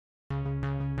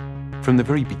From the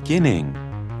very beginning,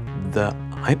 the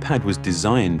iPad was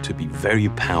designed to be very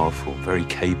powerful, very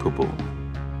capable,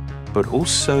 but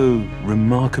also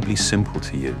remarkably simple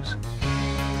to use.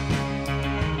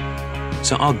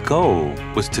 So our goal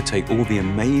was to take all the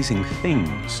amazing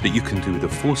things that you can do with a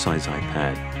full-size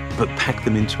iPad, but pack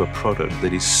them into a product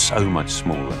that is so much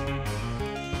smaller.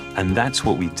 And that's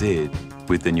what we did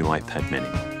with the new iPad mini.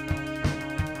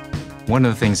 One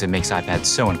of the things that makes iPads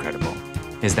so incredible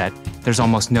is that there's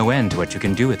almost no end to what you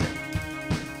can do with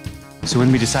it. So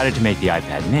when we decided to make the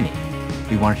iPad mini,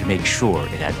 we wanted to make sure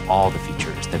it had all the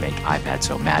features that make iPad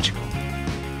so magical.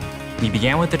 We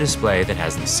began with a display that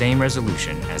has the same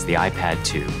resolution as the iPad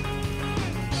 2.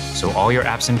 So all your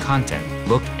apps and content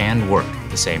look and work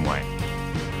the same way.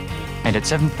 And at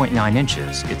 7.9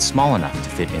 inches, it's small enough to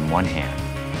fit in one hand,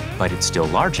 but it's still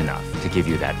large enough to give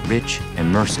you that rich,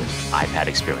 immersive iPad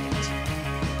experience.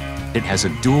 It has a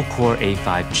dual-core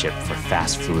A5 chip for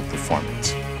fast, fluid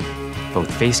performance,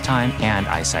 both FaceTime and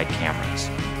iSight cameras.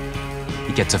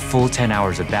 It gets a full 10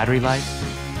 hours of battery life,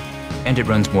 and it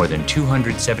runs more than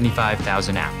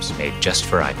 275,000 apps made just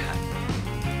for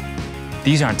iPad.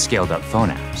 These aren't scaled-up phone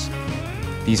apps.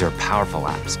 These are powerful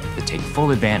apps that take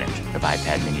full advantage of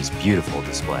iPad mini's beautiful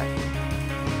display.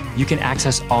 You can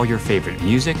access all your favorite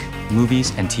music,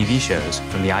 movies, and TV shows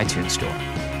from the iTunes Store.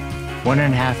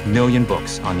 1.5 million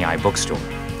books on the iBookstore,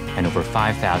 and over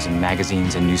 5,000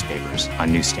 magazines and newspapers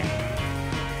on Newsstand.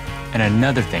 And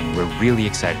another thing we're really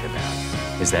excited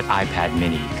about is that iPad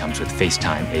mini comes with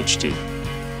FaceTime HD.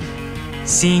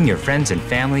 Seeing your friends and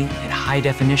family in high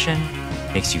definition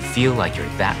makes you feel like you're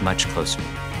that much closer.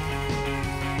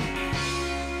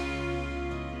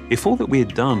 If all that we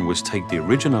had done was take the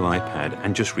original iPad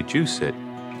and just reduce it,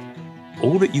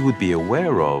 all that you would be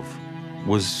aware of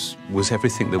was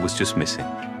everything that was just missing.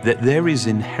 That there is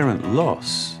inherent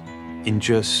loss in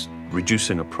just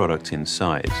reducing a product in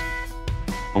size.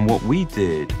 And what we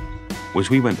did was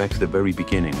we went back to the very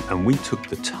beginning and we took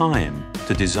the time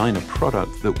to design a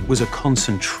product that was a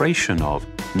concentration of,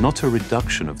 not a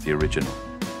reduction of the original.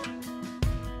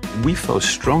 We felt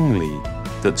strongly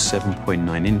that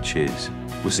 7.9 inches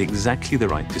was exactly the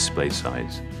right display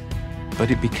size, but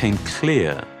it became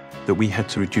clear that we had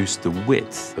to reduce the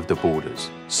width of the borders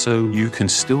so you can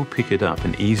still pick it up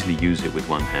and easily use it with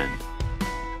one hand.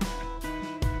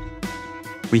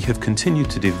 We have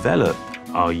continued to develop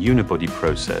our unibody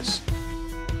process.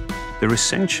 There are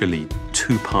essentially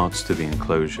two parts to the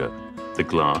enclosure, the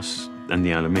glass and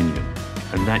the aluminium.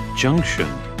 And that junction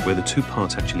where the two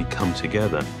parts actually come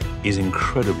together is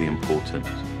incredibly important.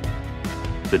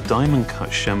 The diamond cut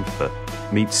chamfer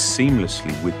meets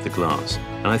seamlessly with the glass.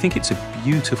 And I think it's a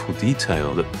beautiful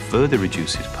detail that further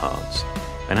reduces parts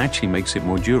and actually makes it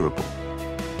more durable.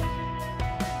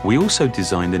 We also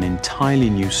designed an entirely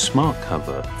new smart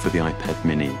cover for the iPad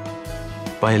mini.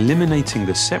 By eliminating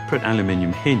the separate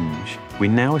aluminium hinge, we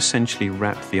now essentially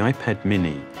wrap the iPad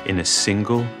mini in a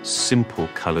single, simple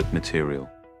colored material.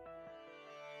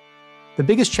 The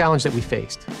biggest challenge that we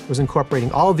faced was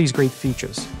incorporating all of these great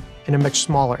features in a much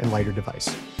smaller and lighter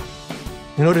device.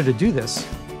 In order to do this,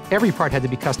 every part had to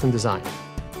be custom designed,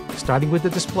 starting with the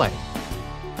display.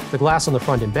 The glass on the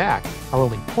front and back are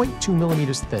only 0.2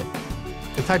 millimeters thin.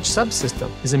 The touch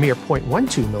subsystem is a mere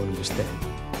 0.12 millimeters thin.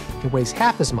 It weighs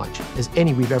half as much as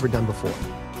any we've ever done before.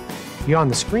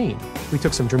 Beyond the screen, we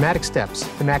took some dramatic steps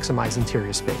to maximize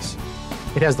interior space.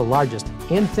 It has the largest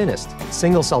and thinnest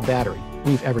single-cell battery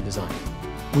we've ever designed.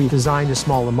 We designed a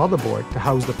smaller motherboard to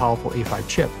house the powerful A5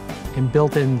 chip and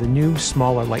built in the new,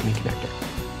 smaller Lightning connector.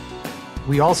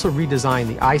 We also redesigned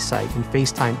the iSight and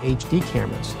FaceTime HD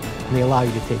cameras, and they allow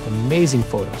you to take amazing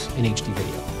photos in HD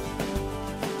video.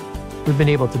 We've been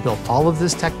able to build all of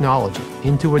this technology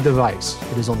into a device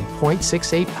that is only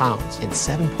 0.68 pounds and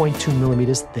 7.2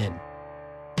 millimeters thin.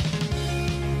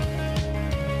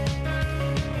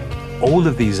 All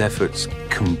of these efforts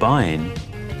combine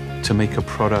to make a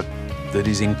product that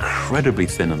is incredibly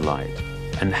thin and light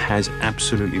and has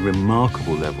absolutely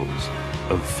remarkable levels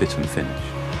of fit and finish.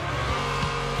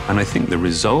 And I think the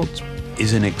result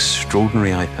is an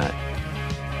extraordinary iPad,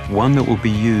 one that will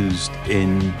be used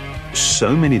in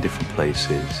so many different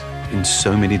places, in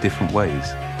so many different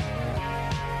ways.